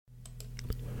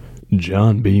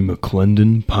John B.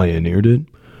 McClendon pioneered it,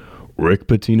 Rick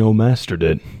Pitino mastered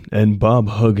it, and Bob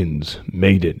Huggins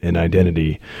made it an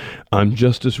identity. I'm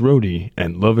Justice Rhodey,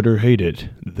 and love it or hate it,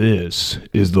 this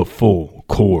is the Full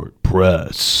Court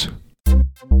Press.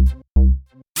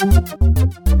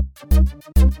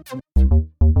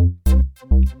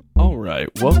 Alright,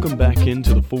 welcome back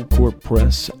into the Full Court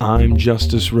Press. I'm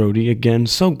Justice Rhodey. Again,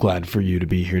 so glad for you to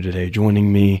be here today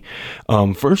joining me.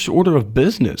 First order of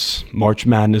business. March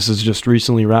Madness has just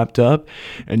recently wrapped up,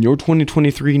 and your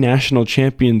 2023 national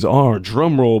champions are,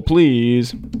 drumroll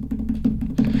please,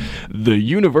 the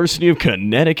University of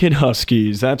Connecticut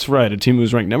Huskies. That's right, a team who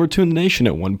was ranked number 2 in the nation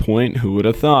at one point. Who would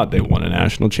have thought they won a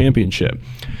national championship?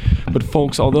 But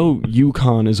folks, although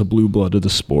UConn is a blue blood of the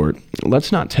sport,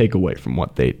 let's not take away from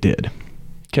what they did.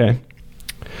 Okay.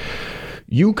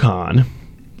 UConn,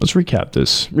 let's recap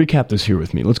this. Recap this here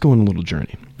with me. Let's go on a little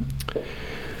journey.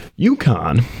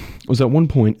 UConn was at one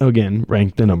point, again,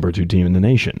 ranked the number 2 team in the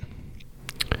nation.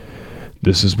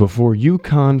 This is before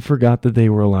UConn forgot that they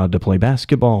were allowed to play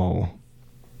basketball.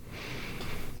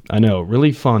 I know,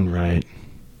 really fun, right?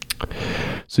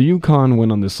 So UConn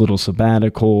went on this little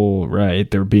sabbatical, right?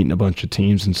 They're beating a bunch of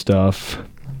teams and stuff.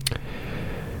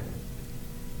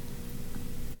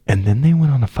 And then they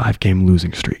went on a 5-game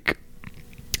losing streak.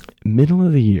 Middle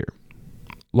of the year.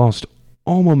 Lost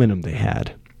all momentum they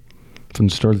had from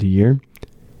the start of the year.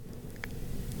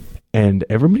 And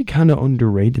everybody kind of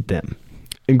underrated them,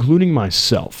 including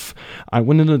myself. I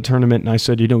went into the tournament and I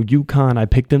said, UConn, I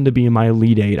picked them to be in my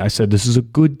Elite Eight. I said, this is a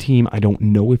good team. I don't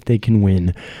know if they can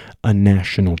win a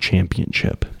national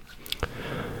championship.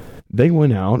 They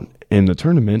went out in the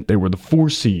tournament. They were the 4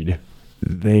 seed.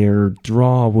 Their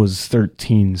draw was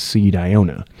 13 seed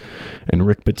Iona. And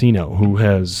Rick Pitino, who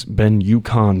has been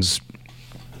UConn's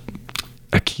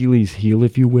Achilles heel,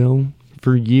 if you will,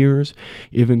 for years,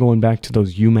 even going back to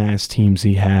those UMass teams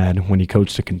he had when he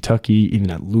coached at Kentucky,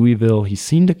 even at Louisville, he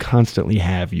seemed to constantly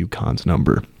have UConn's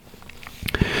number.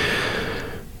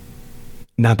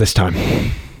 Not this time.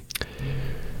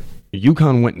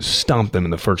 UConn went and stomped them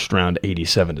in the first round,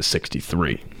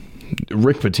 87-63.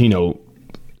 Rick Pitino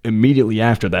immediately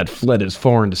after that fled as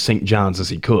far into St. John's as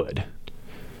he could.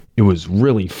 It was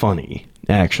really funny,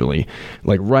 actually.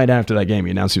 Like, right after that game,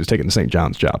 he announced he was taking the St.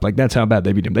 John's job. Like, that's how bad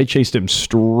they beat him. They chased him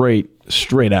straight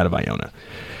out of Iona.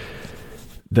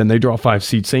 Then they draw 5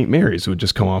 seed St. Mary's, who had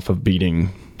just come off of beating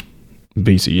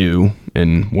VCU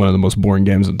in one of the most boring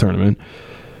games of the tournament.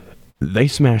 They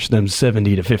smashed them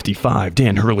 70-55.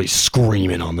 Dan Hurley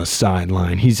screaming on the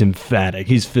sideline. He's emphatic.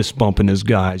 He's fist bumping his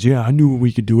guys. Yeah, I knew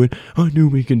we could do it. I knew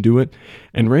we can do it.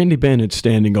 And Randy Bennett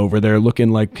standing over there looking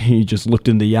like he just looked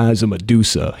in the eyes of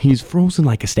Medusa. He's frozen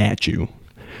like a statue.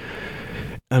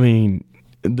 I mean,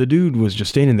 the dude was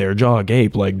just standing there, jaw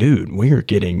agape, like, dude,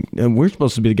 we're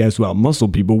supposed to be the guys who out-muscle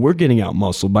people. We're getting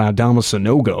out-muscled by Adama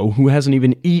Sanogo, who hasn't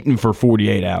even eaten for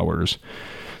 48 hours.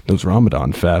 Those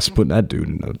Ramadan fasts put that dude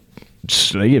in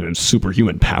they give him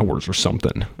superhuman powers or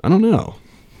something. I don't know.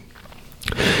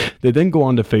 They then go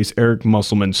on to face Eric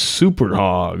Musselman's Super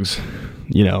Hogs,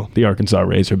 the Arkansas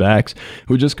Razorbacks,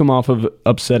 who just come off of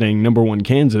upsetting number 1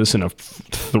 Kansas in a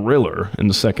thriller in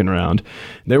the second round.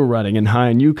 They were riding in high,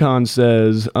 and UConn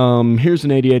says, here's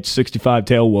an 88-65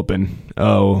 tail whooping.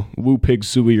 Oh, woo pig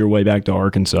suey your way back to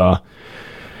Arkansas.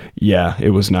 Yeah,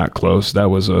 it was not close. That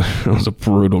was a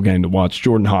brutal game to watch.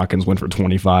 Jordan Hawkins went for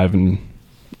 25, and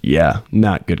yeah,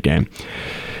 not good game.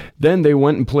 Then they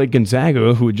went and played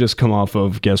Gonzaga, who had just come off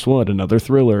of, guess what, another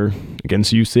thriller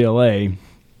against UCLA.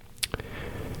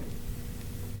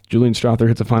 Julian Strawther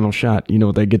hits a final shot. You know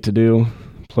what they get to do?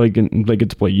 They get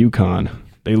to play UConn.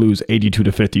 They lose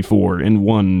 82-54 in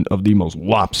one of the most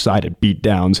lopsided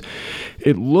beatdowns.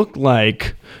 It looked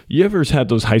like, you ever had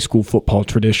those high school football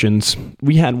traditions?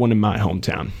 We had one in my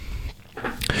hometown.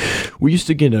 We used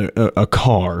to get a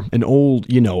car, an old,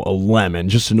 a lemon,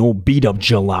 just an old beat-up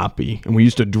jalopy, and we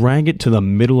used to drag it to the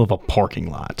middle of a parking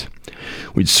lot.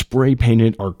 We'd spray paint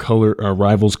it our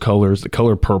rivals' colors, the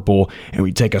color purple, and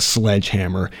we'd take a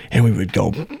sledgehammer, and we would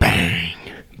go bang,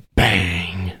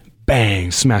 bang, bang,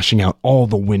 smashing out all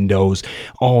the windows,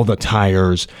 all the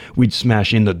tires. We'd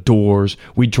smash in the doors.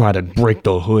 We'd try to break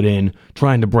the hood in,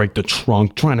 trying to break the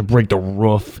trunk, trying to break the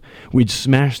roof. We'd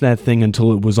smash that thing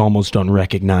until it was almost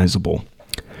unrecognizable.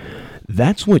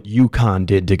 That's what UConn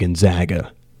did to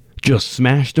Gonzaga. Just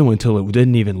smashed them until it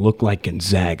didn't even look like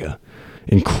Gonzaga.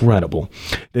 Incredible.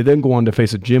 They then go on to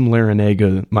face a Jim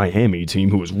Larinaga Miami team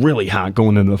who was really hot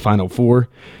going into the Final Four.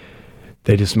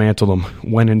 They dismantled them,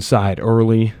 went inside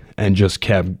early, and just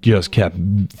kept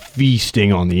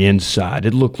feasting on the inside.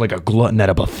 It looked like a glutton at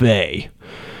a buffet.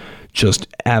 just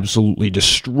absolutely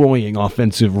destroying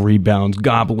offensive rebounds,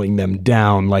 gobbling them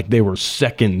down like they were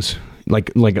seconds,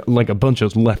 like a bunch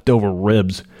of leftover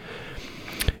ribs.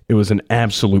 It was an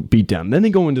absolute beatdown. Then they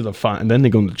go into the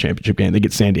championship game. They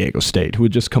get San Diego State, who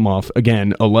had just come off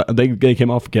again. They came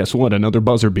off, guess what? Another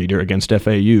buzzer beater against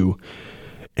FAU.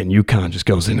 And UConn just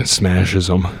goes in and smashes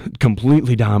them.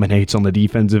 Completely dominates on the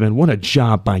defensive end. What a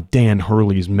job by Dan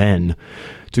Hurley's men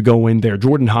to go in there.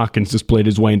 Jordan Hawkins just played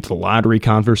his way into the lottery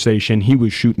conversation. He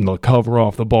was shooting the cover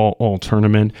off the ball all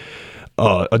tournament.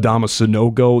 Adama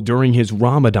Sanogo, during his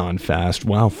Ramadan fast,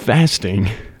 while fasting,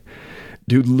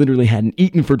 dude literally hadn't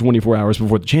eaten for 24 hours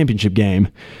before the championship game,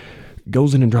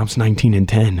 goes in and drops 19 and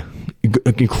 10.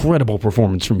 Incredible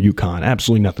performance from UConn.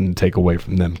 Absolutely nothing to take away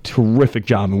from them. Terrific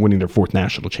job in winning their 4th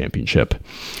national championship.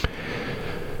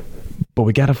 But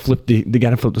they gotta flip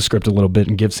the script a little bit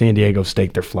and give San Diego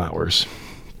State their flowers.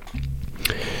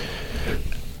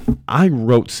 I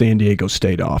wrote San Diego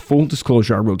State off. Full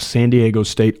disclosure, I wrote San Diego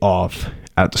State off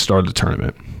at the start of the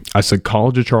tournament. I said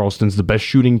College of Charleston's the best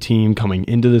shooting team coming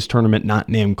into this tournament, not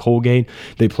named Colgate.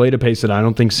 They played a pace that I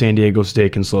don't think San Diego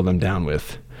State can slow them down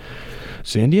with.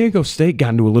 San Diego State got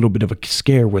into a little bit of a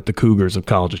scare with the Cougars of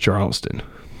College of Charleston.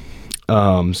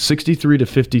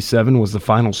 63-57 was the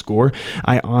final score.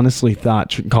 I honestly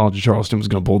thought College of Charleston was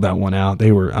going to pull that one out.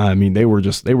 They were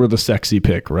the sexy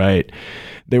pick, right?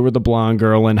 They were the blonde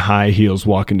girl in high heels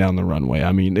walking down the runway.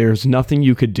 I mean, there's nothing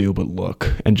you could do but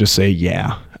look and just say,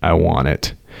 yeah, I want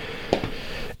it.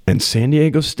 And San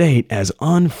Diego State, as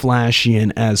unflashy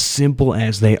and as simple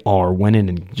as they are, went in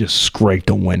and just scraped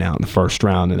a win out in the first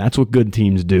round. And that's what good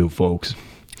teams do, folks.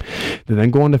 They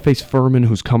then go on to face Furman,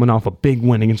 who's coming off a big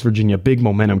win against Virginia, big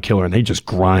momentum killer, and they just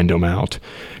grind them out.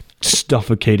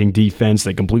 Suffocating defense.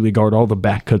 They completely guard all the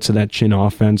back cuts of that chin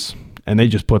offense. And they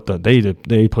just put the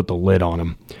lid on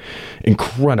them.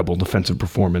 Incredible defensive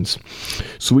performance.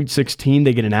 Sweet 16,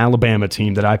 they get an Alabama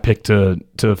team that I picked to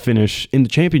finish in the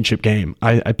championship game.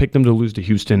 I picked them to lose to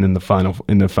Houston in the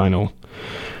final.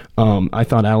 I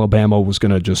thought Alabama was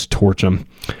going to just torch them.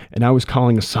 And I was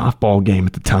calling a softball game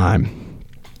at the time.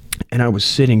 And I was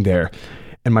sitting there,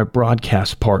 and my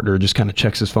broadcast partner just kind of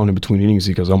checks his phone in between innings.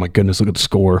 He goes, "Oh my goodness, look at the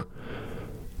score."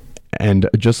 And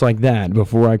just like that,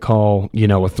 before I call, a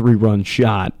 3-run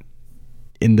shot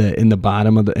in the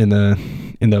bottom of the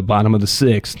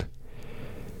 6th,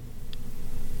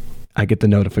 I get the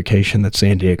notification that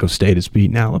San Diego State has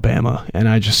beaten Alabama, and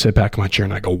I just sit back in my chair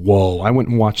and I go, "Whoa!" I went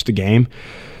and watched the game.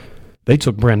 They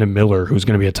took Brandon Miller, who's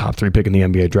going to be a top 3 pick in the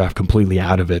NBA draft, completely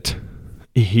out of it.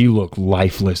 He looked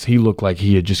lifeless. He looked like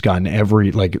he had just gotten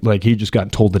like he just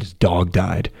got told that his dog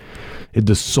died.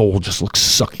 The soul just looked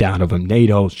sucked out of him.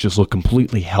 Nate Oates just looked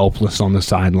completely helpless on the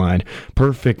sideline.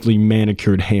 Perfectly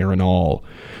manicured hair and all.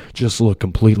 Just looked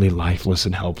completely lifeless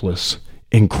and helpless.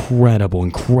 Incredible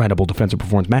defensive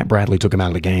performance. Matt Bradley took him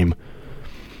out of the game.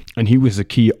 And he was a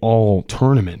key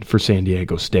all-tournament for San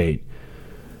Diego State.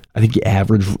 I think he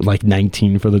averaged like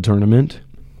 19 for the tournament.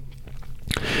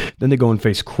 Then they go and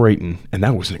face Creighton, and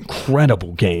that was an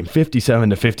incredible game.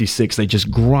 57-56, they just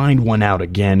grind one out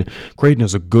again. Creighton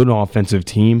is a good offensive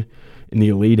team in the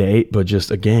Elite Eight, but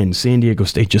just, again, San Diego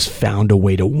State just found a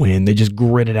way to win. They just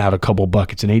gritted out a couple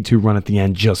buckets. An 8-2 run at the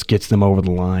end just gets them over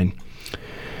the line.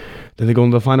 Then they go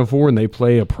into the Final Four, and they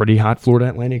play a pretty hot Florida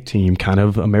Atlantic team, kind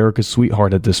of America's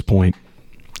sweetheart at this point.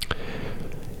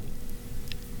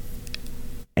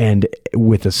 And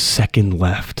with a second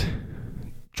left,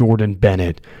 Jordan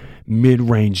Bennett,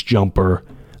 mid-range jumper,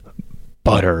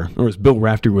 butter, or as Bill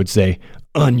Rafter would say,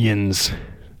 onions,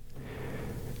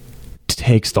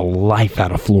 takes the life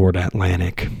out of Florida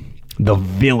Atlantic. The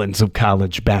villains of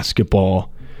college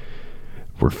basketball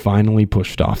were finally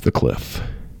pushed off the cliff.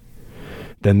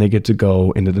 Then they get to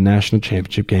go into the national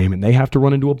championship game, and they have to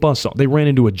run into a buzzsaw. They ran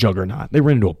into a juggernaut. They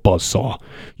ran into a buzzsaw.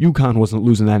 UConn wasn't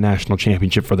losing that national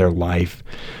championship for their life.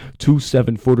 2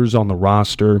 7-footers on the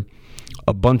roster.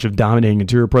 A bunch of dominating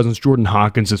interior presence. Jordan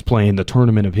Hawkins is playing the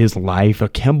tournament of his life. A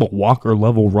Kemba Walker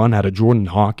level run out of Jordan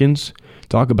Hawkins.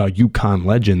 Talk about UConn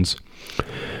legends.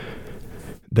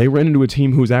 They ran into a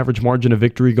team whose average margin of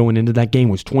victory going into that game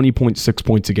was 20.6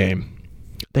 points a game.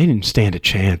 They didn't stand a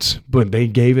chance, but they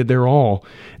gave it their all.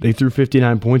 They threw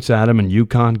 59 points at them, and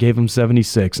UConn gave them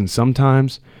 76. And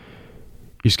sometimes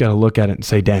you just got to look at it and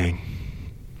say, dang,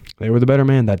 they were the better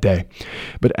man that day.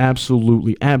 But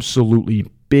absolutely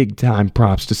big-time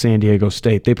props to San Diego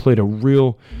State. They played a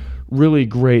really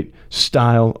great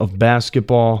style of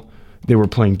basketball. They were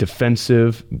playing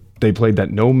defensive. They played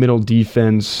that no-middle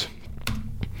defense.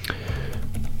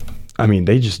 I mean,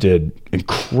 they just did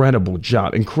incredible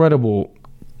job. Incredible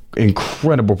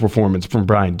incredible performance from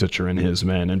Brian Dutcher and his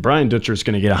men. And Brian Dutcher is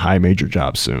going to get a high major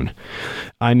job soon.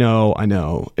 I know.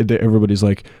 Everybody's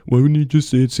like, why wouldn't you just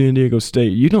stay at San Diego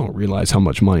State? You don't realize how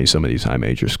much money some of these high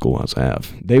major schools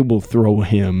have. They will throw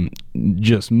him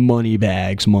just money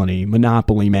bags money,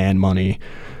 Monopoly man money,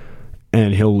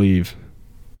 and he'll leave.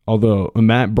 Although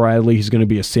Matt Bradley, he's going to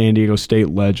be a San Diego State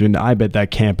legend. I bet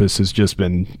that campus has just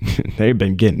been, they've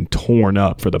been getting torn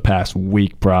up for the past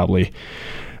week probably.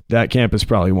 That campus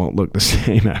probably won't look the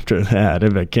same after that.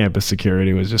 If that campus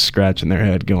security was just scratching their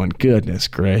head going, goodness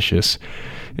gracious.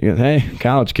 Hey,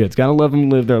 college kids, got to let them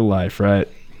live their life, right?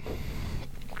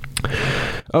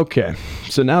 Okay,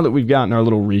 so now that we've gotten our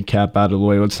little recap out of the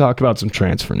way, let's talk about some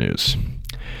transfer news.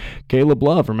 Caleb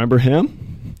Love, remember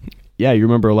him? Yeah, you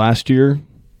remember last year,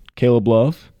 Caleb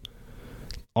Love?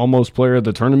 Almost player of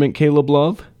the tournament, Caleb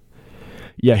Love?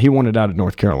 Yeah, he wanted out of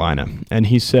North Carolina, and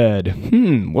he said,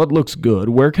 what looks good?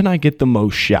 Where can I get the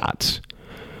most shots?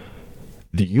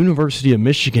 The University of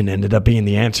Michigan ended up being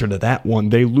the answer to that one.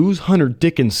 They lose Hunter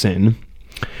Dickinson,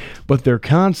 but their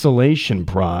consolation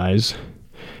prize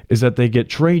is that they get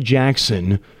Trey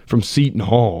Jackson from Seton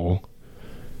Hall,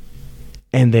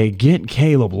 and they get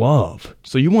Caleb Love.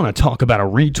 So you want to talk about a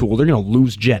retool. They're going to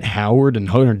lose Jet Howard and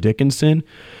Hunter Dickinson,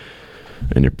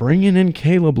 and you're bringing in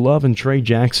Caleb Love and Trey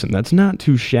Jackson. That's not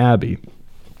too shabby.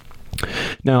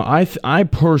 Now, I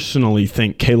personally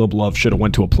think Caleb Love should have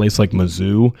went to a place like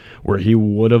Mizzou, where he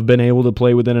would have been able to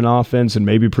play within an offense and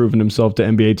maybe proven himself to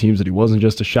NBA teams that he wasn't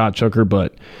just a shot chucker.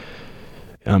 But,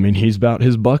 I mean, he's about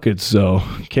his buckets. So,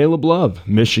 Caleb Love,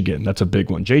 Michigan, that's a big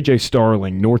one. J.J.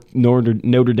 Starling,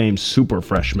 Notre Dame super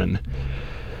freshman.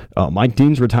 Mike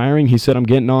Dean's retiring. He said, I'm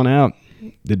getting on out.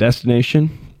 The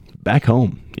destination? Back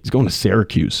home. He's going to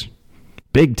Syracuse.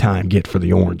 Big time get for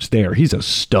the Orange there. He's a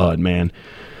stud, man.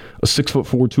 A 6'4",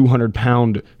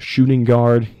 200-pound shooting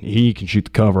guard. He can shoot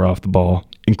the cover off the ball.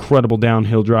 Incredible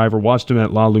downhill driver. Watched him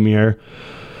at La Lumiere.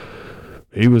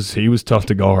 He was tough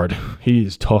to guard. He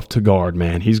is tough to guard,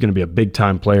 man. He's going to be a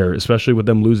big-time player, especially with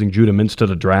them losing Judah Mintz to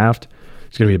the draft.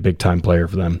 He's going to be a big-time player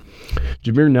for them.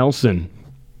 Jameer Nelson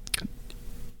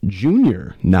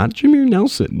Jr., not Jameer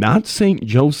Nelson, not St.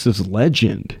 Joseph's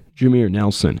legend, Jameer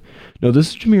Nelson. No, this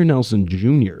is Jameer Nelson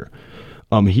Jr.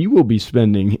 He will be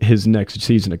spending his next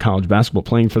season of college basketball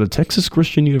playing for the Texas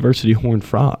Christian University Horned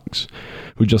Frogs,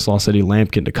 who just lost Eddie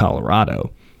Lampkin to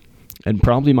Colorado, and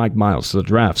probably Mike Miles to the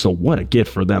draft. So what a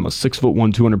gift for them. A 6'1",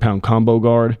 200-pound combo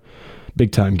guard.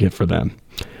 Big-time gift for them.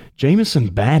 Jamison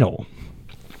Battle,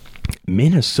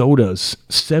 Minnesota's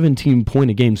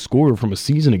 17-point-a-game scorer from a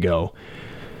season ago.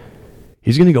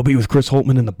 He's going to go be with Chris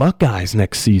Holtmann and the Buckeyes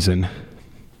next season.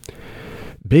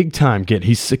 Big time kid.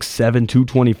 He's 6'7",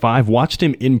 225. Watched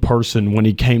him in person when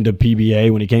he came to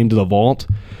PBA, when he came to the Vault.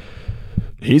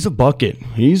 He's a bucket.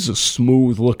 He's a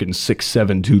smooth-looking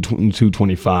 6'7",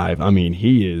 225. I mean,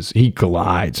 he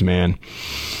glides, man.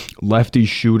 Lefty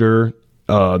shooter.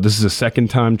 This is a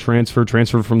second-time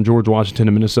transfer from George Washington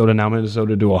to Minnesota, now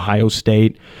Minnesota to Ohio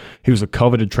State. He was a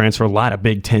coveted transfer. A lot of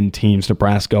Big Ten teams,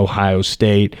 Nebraska, Ohio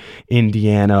State,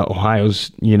 Indiana,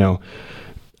 Ohio's,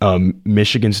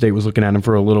 Michigan State was looking at him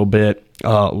for a little bit.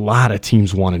 A lot of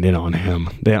teams wanted in on him.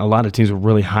 A lot of teams were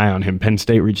really high on him. Penn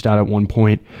State reached out at one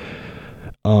point.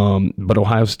 But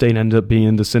Ohio State ended up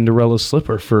being the Cinderella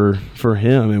slipper for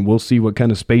him, and we'll see what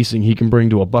kind of spacing he can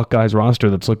bring to a Buckeyes roster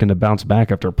that's looking to bounce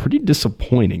back after a pretty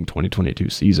disappointing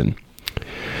 2022 season.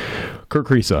 Kirk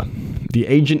Kriisa, the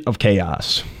agent of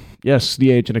chaos. Yes, the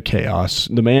agent of chaos.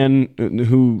 The man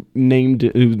who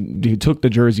took the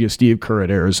jersey of Steve Kerr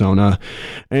at Arizona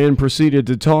and proceeded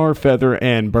to tar, feather,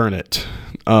 and burn it.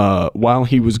 While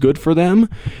he was good for them,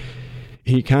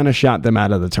 he kind of shot them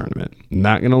out of the tournament.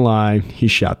 Not going to lie, he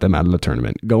shot them out of the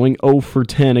tournament. Going 0 for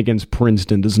 10 against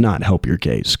Princeton does not help your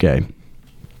case, okay?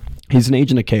 He's an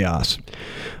agent of chaos.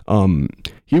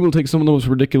 He will take some of the most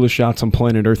ridiculous shots on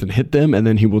planet Earth and hit them, and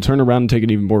then he will turn around and take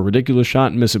an even more ridiculous shot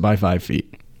and miss it by 5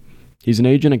 feet. He's an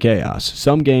agent of chaos.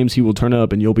 Some games he will turn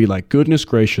up and you'll be like, goodness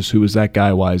gracious, who is that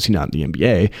guy? Why is he not in the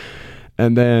NBA?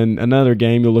 And then another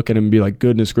game, you'll look at him and be like,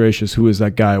 goodness gracious, who is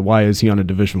that guy? Why is he on a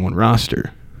Division I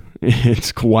roster?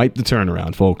 It's quite the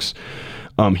turnaround, folks.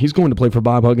 He's going to play for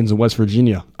Bob Huggins in West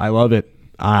Virginia. I love it.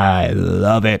 I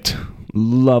love it.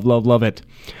 Love it.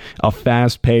 A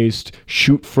fast-paced,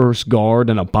 shoot-first guard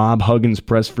in a Bob Huggins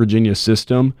press Virginia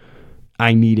system.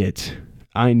 I need it.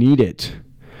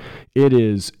 It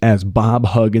is as Bob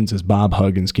Huggins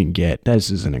can get. This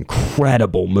is an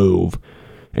incredible move.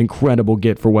 Incredible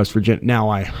get for West Virginia. Now,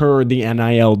 I heard the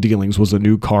NIL dealings was a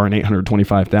new car and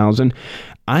 $825,000.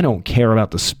 I don't care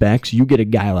about the specs. You get a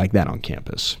guy like that on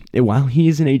campus. While he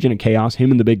is an agent of chaos,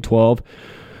 him in the Big 12,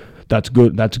 That's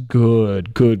good. That's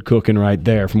good cooking right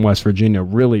there from West Virginia.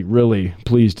 Really, really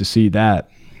pleased to see that.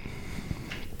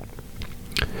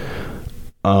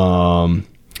 And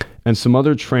some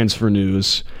other transfer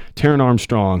news. Taron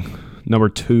Armstrong, number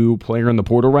 2 player in the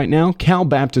portal right now. Cal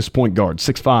Baptist point guard,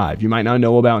 6'5". You might not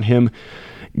know about him.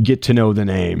 Get to know the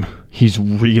name. He's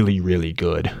really, really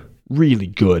good. Really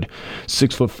good.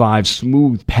 6'5",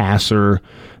 smooth passer.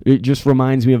 It just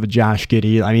reminds me of a Josh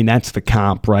Giddey. I mean, that's the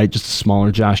comp, right? Just a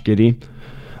smaller Josh Giddey.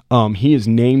 He has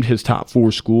named his top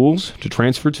 4 schools to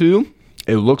transfer to.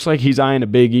 It looks like he's eyeing a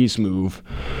Big East move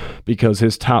because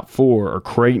his top 4 are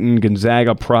Creighton,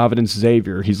 Gonzaga, Providence,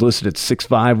 Xavier. He's listed at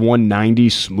 6'5", 190,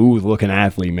 smooth-looking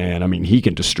athlete, man. I mean, he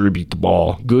can distribute the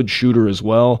ball. Good shooter as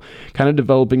well. Kind of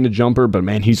developing the jumper, but,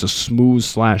 man, he's a smooth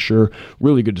slasher.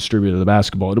 Really good distributor of the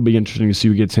basketball. It'll be interesting to see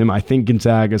who gets him. I think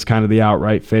Gonzaga is kind of the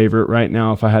outright favorite right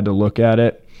now if I had to look at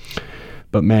it.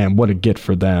 But, man, what a get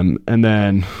for them. And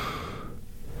then,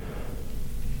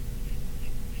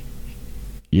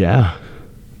 yeah.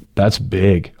 That's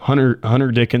big.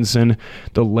 Hunter Dickinson,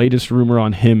 the latest rumor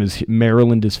on him is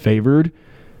Maryland is favored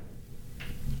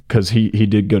because he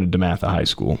did go to DeMatha High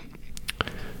School.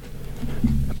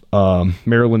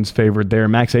 Maryland's favored there.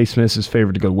 Max A. Smith is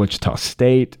favored to go to Wichita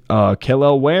State.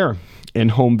 Kel'el Ware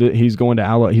he's going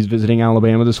to he's visiting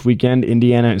Alabama this weekend.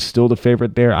 Indiana is still the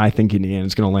favorite there. I think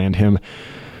Indiana's going to land him.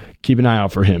 Keep an eye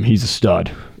out for him. He's a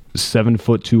stud. 7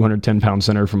 foot, 210-pound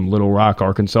center from Little Rock,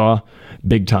 Arkansas.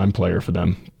 Big-time player for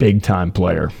them. Big-time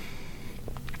player.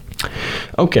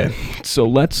 Okay, so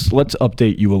let's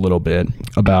update you a little bit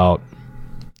about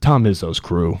Tom Izzo's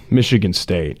crew. Michigan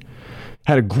State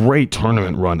had a great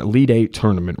tournament run, Elite 8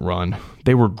 tournament run.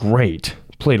 They were great.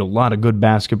 Played a lot of good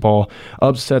basketball.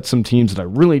 Upset some teams that I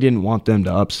really didn't want them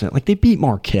to upset. Like they beat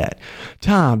Marquette.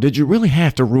 Tom, did you really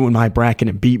have to ruin my bracket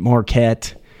and beat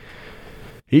Marquette?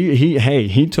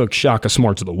 He took Shaka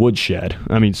Smart to the woodshed.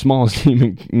 I mean, smallest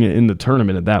team in the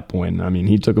tournament at that point. I mean,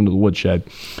 he took him to the woodshed.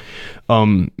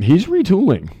 He's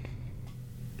retooling.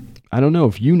 I don't know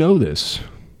if you know this,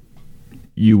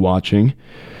 you watching.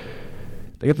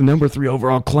 They got the number 3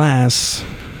 overall class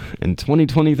in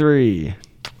 2023.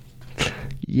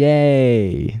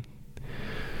 Yay.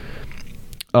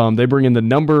 They bring in the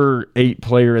number 8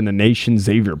 player in the nation,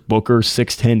 Xavier Booker,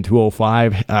 6'10",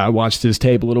 205. I watched his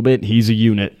tape a little bit. He's a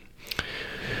unit.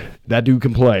 That dude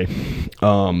can play.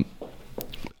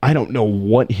 I don't know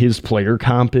what his player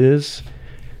comp is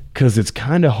because it's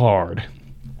kind of hard.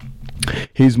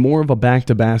 He's more of a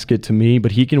back-to-basket to me,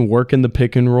 but he can work in the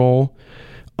pick and roll.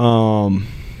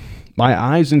 My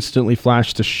eyes instantly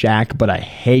flash to Shaq, but I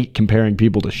hate comparing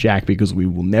people to Shaq because we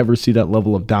will never see that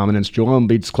level of dominance. Joel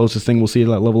Embiid's closest thing we'll see to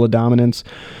that level of dominance,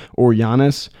 or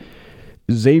Giannis.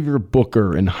 Xavier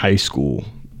Booker in high school,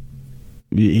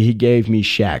 he gave me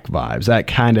Shaq vibes, that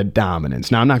kind of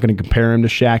dominance. Now, I'm not going to compare him to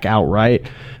Shaq outright,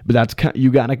 but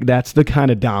that's the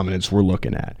kind of dominance we're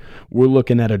looking at. We're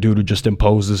looking at a dude who just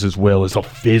imposes his will as a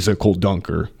physical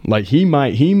dunker. Like, he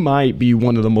might be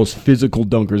one of the most physical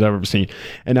dunkers I've ever seen.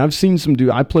 And I've seen some dude.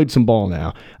 I played some ball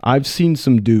now. I've seen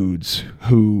some dudes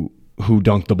who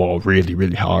dunk the ball really,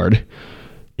 really hard.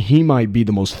 He might be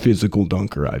the most physical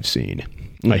dunker I've seen.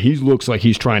 Like, he looks like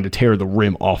he's trying to tear the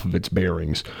rim off of its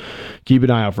bearings. Keep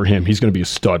an eye out for him. He's going to be a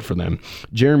stud for them.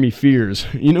 Jeremy Fears.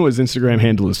 You know his Instagram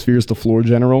handle is Fears the Floor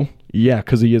General? Yeah,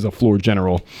 because he is a floor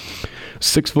general.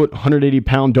 6 foot, 180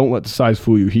 pound. Don't let the size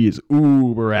fool you. He is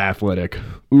uber athletic.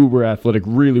 Uber athletic.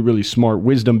 Really, really smart.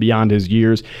 Wisdom beyond his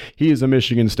years. He is a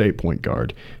Michigan State point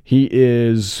guard. He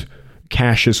is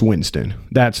Cassius Winston.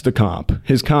 That's the comp.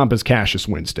 His comp is Cassius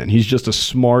Winston. He's just a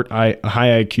smart, high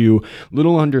IQ,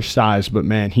 little undersized, but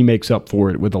man, he makes up for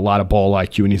it with a lot of ball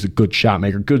IQ, and he's a good shot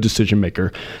maker, good decision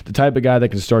maker, the type of guy that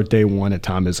can start day one at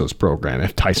Tom Izzo's program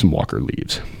if Tyson Walker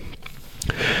leaves.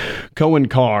 Cohen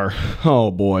Carr.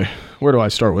 Oh boy, where do I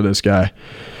start with this guy?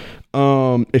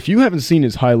 If you haven't seen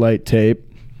his highlight tape,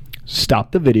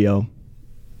 stop the video.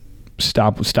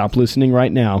 Stop listening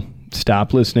right now.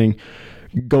 Stop listening.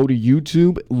 Go to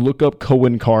YouTube, look up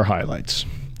Cohen Carr highlights.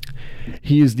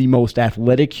 He is the most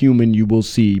athletic human you will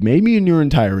see, maybe in your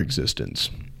entire existence.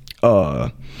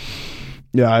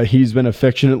 Yeah, he's been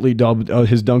affectionately dubbed,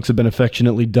 his dunks have been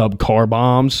affectionately dubbed car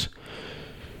bombs.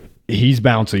 He's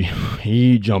bouncy.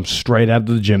 He jumps straight out of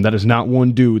the gym. That is not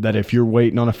one dude that if you're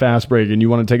waiting on a fast break and you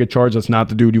want to take a charge, that's not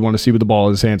the dude you want to see with the ball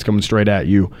in his hands coming straight at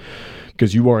you.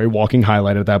 Because you are a walking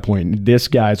highlight at that point. This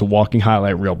guy is a walking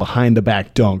highlight reel. Behind the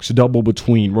back dunks, double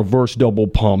between, reverse double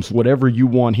pumps, whatever you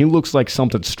want. He looks like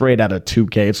something straight out of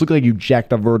 2K. It's looking like you jacked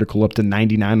the vertical up to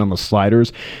 99 on the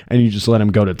sliders and you just let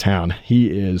him go to town. He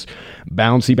is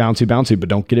bouncy, bouncy, bouncy, but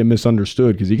don't get it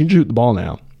misunderstood because he can shoot the ball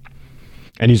now.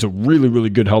 And he's a really, really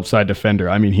good help side defender.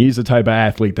 I mean, he's the type of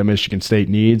athlete that Michigan State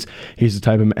needs. He's the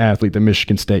type of athlete that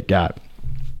Michigan State got.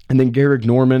 And then Garrick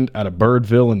Normand out of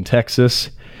Birdville in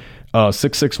Texas,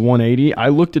 6'6", 180. I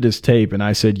looked at his tape and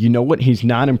I said, you know what? He's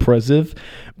not impressive,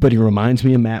 but he reminds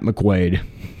me of Matt McQuaid.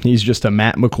 He's just a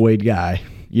Matt McQuaid guy.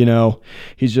 You know,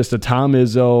 he's just a Tom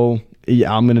Izzo.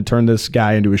 Yeah, I'm going to turn this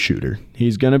guy into a shooter.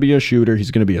 He's going to be a shooter. He's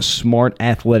going to be a smart,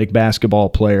 athletic basketball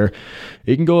player.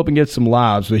 He can go up and get some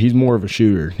lobs, but he's more of a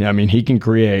shooter. I mean, he can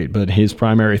create, but his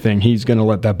primary thing, he's going to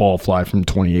let that ball fly from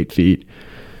 28 feet.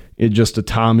 It's just a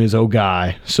Tom Izzo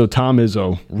guy. So Tom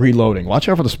Izzo reloading. Watch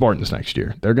out for the Spartans next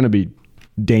year. They're going to be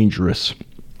dangerous.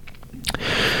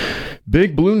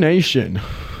 Big Blue Nation.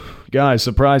 Guys,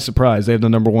 surprise, surprise. They have the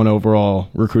number 1 overall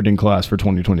recruiting class for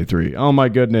 2023. Oh, my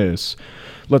goodness.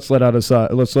 Let's let out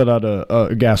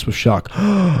a gasp of shock.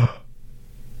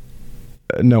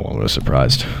 No one was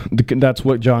surprised. That's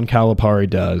what John Calipari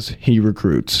does. He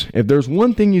recruits. If there's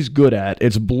one thing he's good at,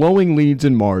 it's blowing leads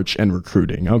in March and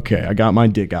recruiting. Okay, I got my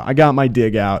dig out.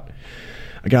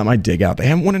 They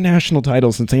haven't won a national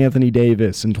title since Anthony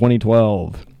Davis in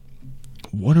 2012.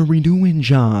 What are we doing,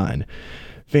 John?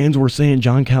 Fans were saying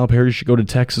John Calipari should go to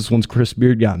Texas once Chris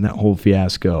Beard got in that whole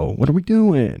fiasco. What are we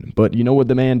doing? But you know what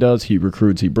the man does? He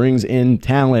recruits. He brings in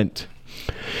talent.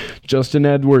 Justin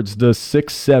Edwards, the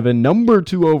 6'7", number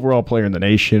 2 overall player in the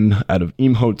nation out of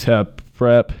Imhotep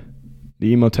Prep,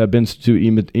 the Imhotep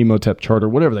Institute, Imhotep Charter,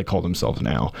 whatever they call themselves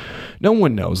now. No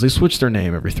one knows. They switch their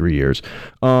name every 3 years.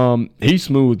 He's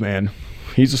smooth, man.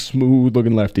 He's a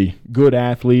smooth-looking lefty. Good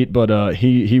athlete, but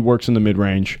he works in the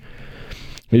mid-range.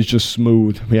 He's just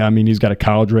smooth. Yeah, I mean, he's got a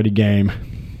college-ready game.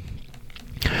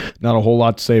 Not a whole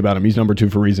lot to say about him. He's number 2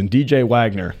 for a reason. DJ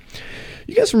Wagner.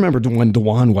 You guys remember when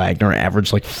DeJuan Wagner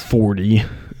averaged like 40?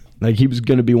 Like, he was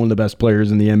going to be one of the best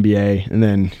players in the NBA. And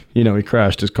then, you know, he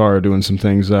crashed his car doing some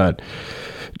things that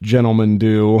gentlemen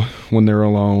do when they're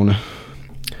alone.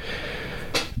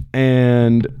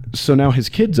 And so now his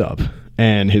kid's up.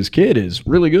 And his kid is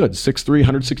really good. 6'3",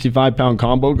 165-pound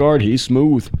combo guard. He's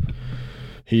smooth.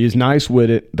 He is nice with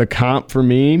it. The comp for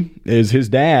me is his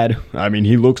dad. I mean,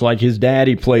 he looks like his dad.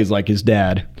 He plays like his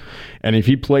dad. And if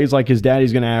he plays like his dad,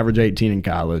 he's going to average 18 in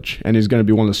college. And he's going to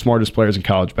be one of the smartest players in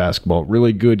college basketball.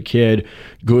 Really good kid.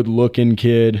 Good-looking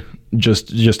kid.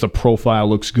 Just a profile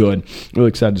looks good. Really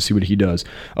excited to see what he does.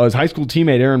 His high school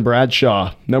teammate, Aaron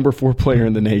Bradshaw, number 4 player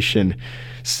in the nation.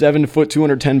 7 foot,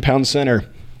 210-pound center.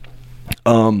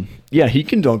 Yeah, he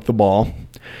can dunk the ball.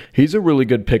 He's a really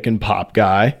good pick and pop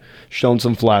guy. Shown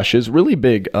some flashes. Really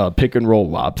big pick and roll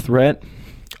lob threat.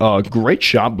 Great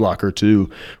shot blocker too.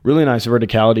 Really nice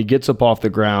verticality. Gets up off the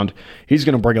ground. He's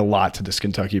going to bring a lot to this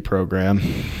Kentucky program.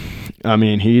 I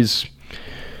mean, he's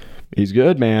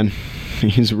good, man.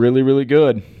 He's really, really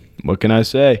good. What can I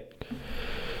say?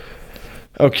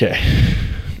 Okay.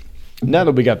 Now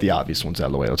that we got the obvious ones out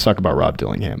of the way, let's talk about Rob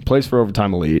Dillingham. Plays for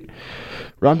Overtime Elite.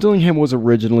 Rob Dillingham was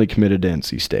originally committed to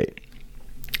NC State.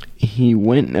 He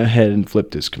went ahead and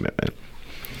flipped his commitment.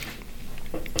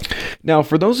 Now,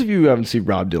 for those of you who haven't seen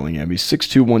Rob Dillingham, he's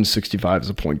 6'2", 165 as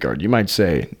a point guard. You might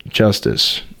say,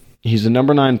 Justice, he's the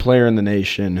number 9 player in the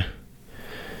nation.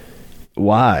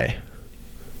 Why?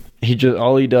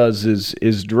 All he does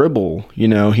is dribble. You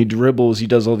know, he dribbles, he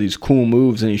does all these cool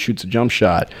moves, and he shoots a jump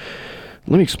shot.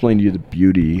 Let me explain to you the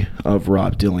beauty of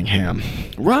Rob Dillingham.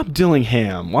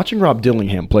 Watching Rob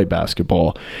Dillingham play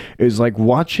basketball is like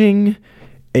watching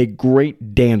a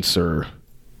great dancer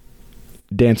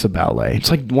dance a ballet. It's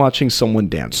like watching someone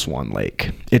dance Swan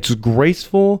Lake. It's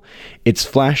graceful, it's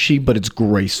flashy, but it's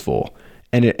graceful.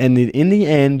 And in the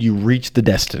end, you reach the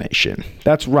destination.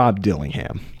 That's Rob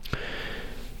Dillingham.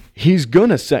 He's going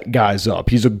to set guys up.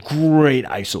 He's a great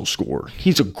ISO scorer.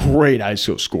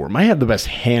 Might have the best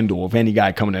handle of any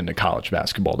guy coming into college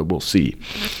basketball that we'll see.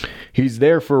 He's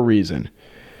there for a reason.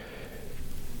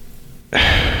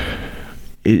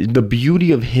 The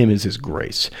beauty of him is his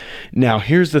grace. Now,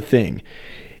 here's the thing.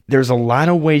 There's a lot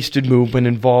of wasted movement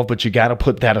involved, but you got to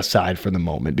put that aside for the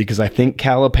moment because I think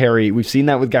Calipari, we've seen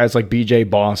that with guys like BJ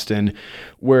Boston,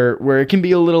 where it can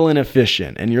be a little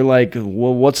inefficient. And you're like,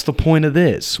 well, what's the point of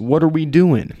this? What are we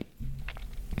doing?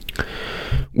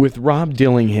 With Rob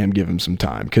Dillingham, give him some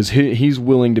time because he's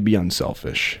willing to be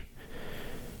unselfish.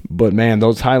 But, man,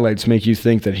 those highlights make you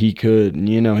think that he could,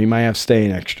 he might have to stay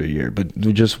an extra year. But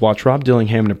just watch Rob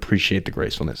Dillingham and appreciate the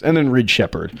gracefulness. And then Reed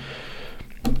Sheppard,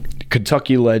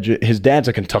 Kentucky legend. His dad's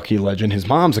a Kentucky legend. His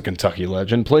mom's a Kentucky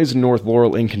legend. Plays in North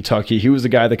Laurel in Kentucky. He was the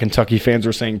guy that Kentucky fans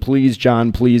were saying, please,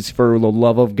 John, please, for the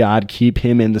love of God, keep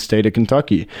him in the state of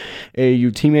Kentucky.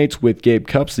 AAU teammates with Gabe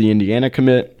Cupps, the Indiana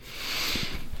commit.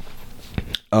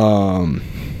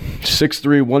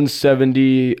 6'3",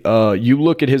 170. You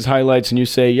look at his highlights and you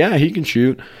say, yeah, he can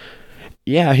shoot.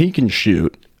 Yeah, he can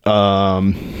shoot.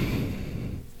 The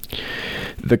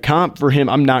comp for him,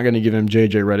 I'm not going to give him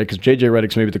J.J. Redick because J.J.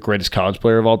 Redick's maybe the greatest college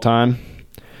player of all time.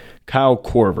 Kyle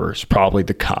Korver is probably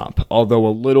the comp, although a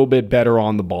little bit better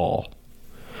on the ball.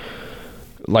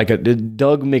 Like a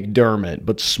Doug McDermott,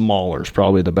 but smaller is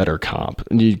probably the better comp.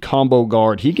 And you combo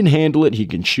guard, he can handle it, he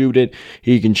can shoot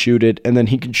it, and then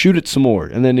he can shoot it some more.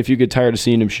 And then if you get tired of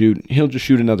seeing him shoot, he'll just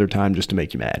shoot another time just to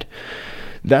make you mad.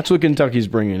 That's what Kentucky's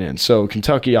bringing in. So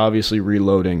Kentucky obviously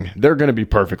reloading. They're going to be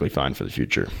perfectly fine for the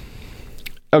future.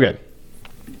 Okay.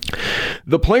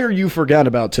 The player you forgot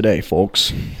about today,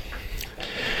 folks,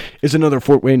 is another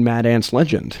Fort Wayne Mad Ants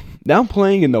legend. Now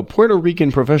playing in the Puerto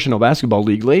Rican Professional Basketball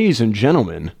League, ladies and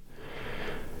gentlemen,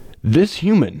 this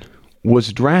human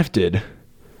was drafted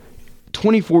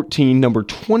 2014, number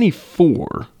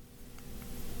 24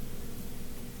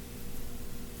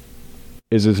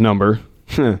 is his number.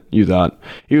 You thought.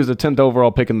 He was the 10th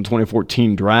overall pick in the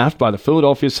 2014 draft by the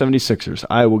Philadelphia 76ers.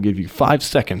 I will give you 5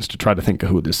 seconds to try to think of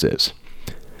who this is.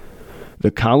 The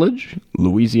College,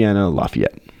 Louisiana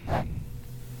Lafayette.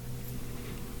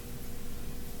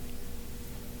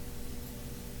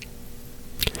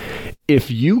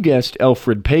 If you guessed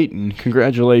Elfrid Payton,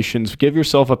 congratulations. Give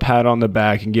yourself a pat on the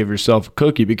back and give yourself a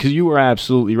cookie because you were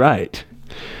absolutely right.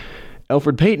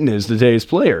 Elfrid Payton is today's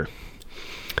player.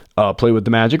 Played with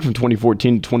the Magic from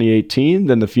 2014 to 2018,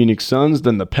 then the Phoenix Suns,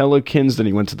 then the Pelicans, then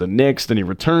he went to the Knicks, then he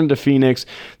returned to Phoenix,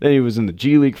 then he was in the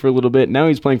G League for a little bit. Now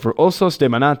he's playing for Osos de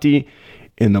Manati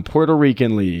in the Puerto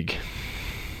Rican League.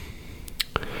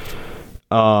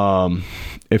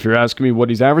 If you're asking me what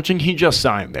he's averaging, he just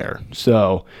signed there.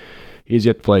 So he's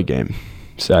yet to play a game.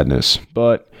 Sadness.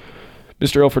 But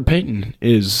Mr. Elfrid Payton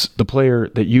is the player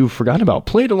that you forgot about.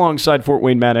 Played alongside Fort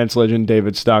Wayne Mad Ants legend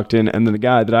David Stockton, and then the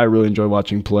guy that I really enjoy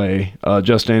watching play,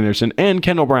 Justin Anderson, and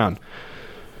Kendall Brown.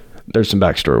 There's some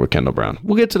backstory with Kendall Brown.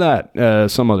 We'll get to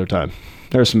that some other time.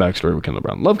 There's some backstory with Kendall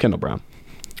Brown. Love Kendall Brown.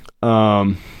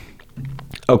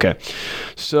 Okay.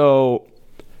 So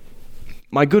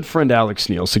my good friend Alex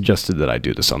Neal suggested that I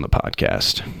do this on the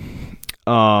podcast.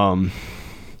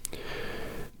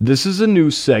 This is a new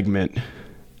segment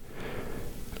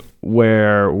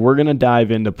where we're going to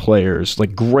dive into players,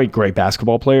 like great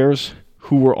basketball players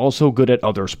who were also good at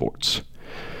other sports.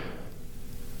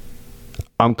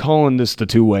 I'm calling this the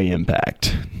two-way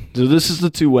impact. So this is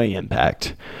the two-way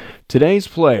impact. Today's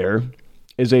player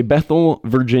is a Bethel,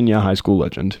 Virginia high school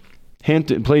legend.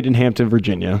 Played in Hampton,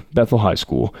 Virginia, Bethel High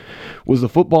School. Was the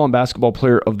football and basketball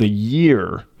player of the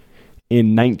year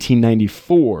in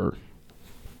 1994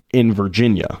 in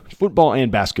Virginia. Football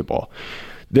and basketball.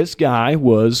 This guy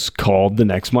was called the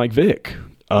next Mike Vick.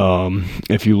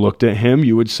 If you looked at him,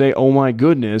 you would say, oh my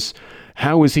goodness,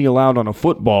 how is he allowed on a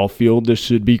football field? This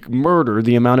should be murder,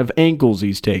 the amount of ankles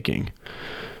he's taking.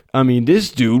 I mean,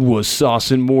 this dude was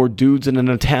saucing more dudes in an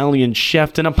Italian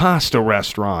chef in a pasta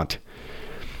restaurant.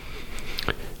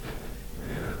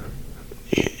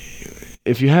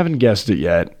 If you haven't guessed it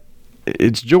yet,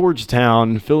 it's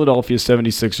Georgetown, Philadelphia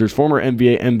 76ers, former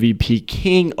NBA MVP,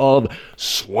 king of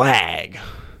swag.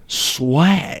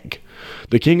 Swag.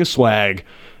 The king of swag,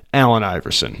 Allen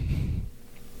Iverson.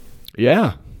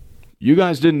 Yeah. You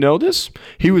guys didn't know this?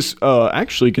 He was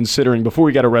actually considering, before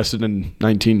he got arrested in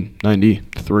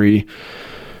 1993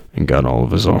 and got all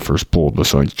of his offers pulled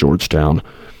besides Georgetown,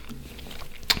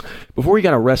 before he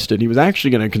got arrested, he was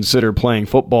actually going to consider playing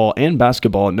football and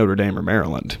basketball at Notre Dame or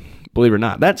Maryland. Believe it or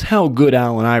not. That's how good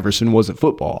Allen Iverson was at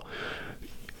football.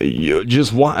 You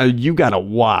got to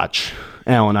watch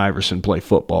Allen Iverson play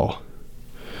football.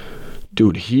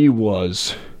 Dude, he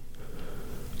was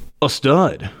a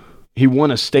stud. He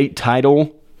won a state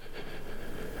title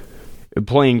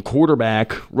playing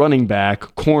quarterback, running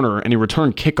back, corner, and he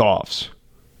returned kickoffs.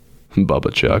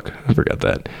 Bubba Chuck. I forgot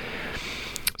that.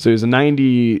 So he was a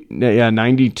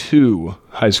 92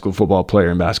 high school football player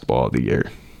in basketball of the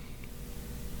year.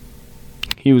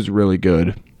 He was really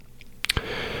good.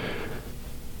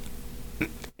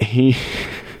 He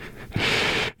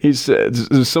said,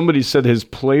 somebody said his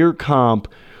player comp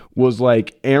was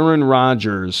like Aaron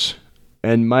Rodgers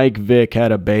and Mike Vick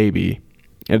had a baby.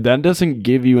 If that doesn't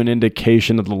give you an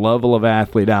indication of the level of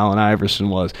athlete Allen Iverson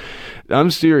was, I'm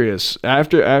serious.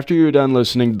 After you're done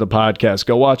listening to the podcast,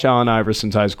 go watch Allen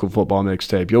Iverson's high school football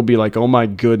mixtape. You'll be like, oh my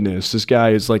goodness, this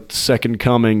guy is like the second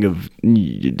coming of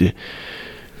not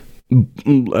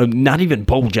even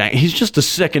Bojack. He's just the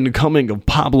second coming of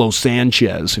Pablo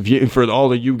Sanchez. For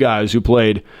all of you guys who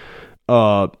played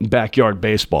backyard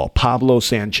baseball, Pablo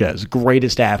Sanchez,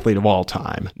 greatest athlete of all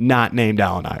time, not named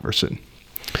Allen Iverson.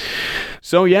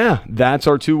 So yeah, that's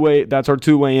our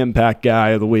two-way impact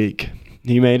guy of the week.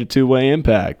 He made a two-way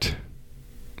impact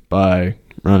by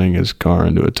running his car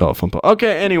into a telephone pole.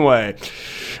 Okay, anyway,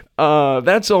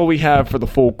 that's all we have for the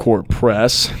Full Court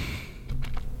Press.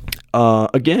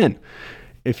 Again,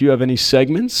 if you have any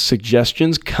segments,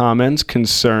 suggestions, comments,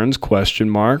 concerns, question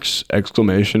marks,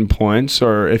 exclamation points,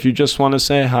 or if you just want to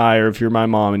say hi, or if you're my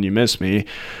mom and you miss me,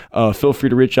 feel free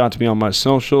to reach out to me on my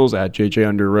socials at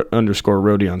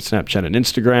JJ_Rody on Snapchat and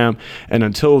Instagram. And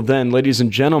until then, ladies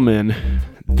and gentlemen,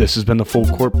 this has been the Full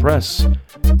Court Press.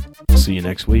 See you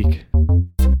next week.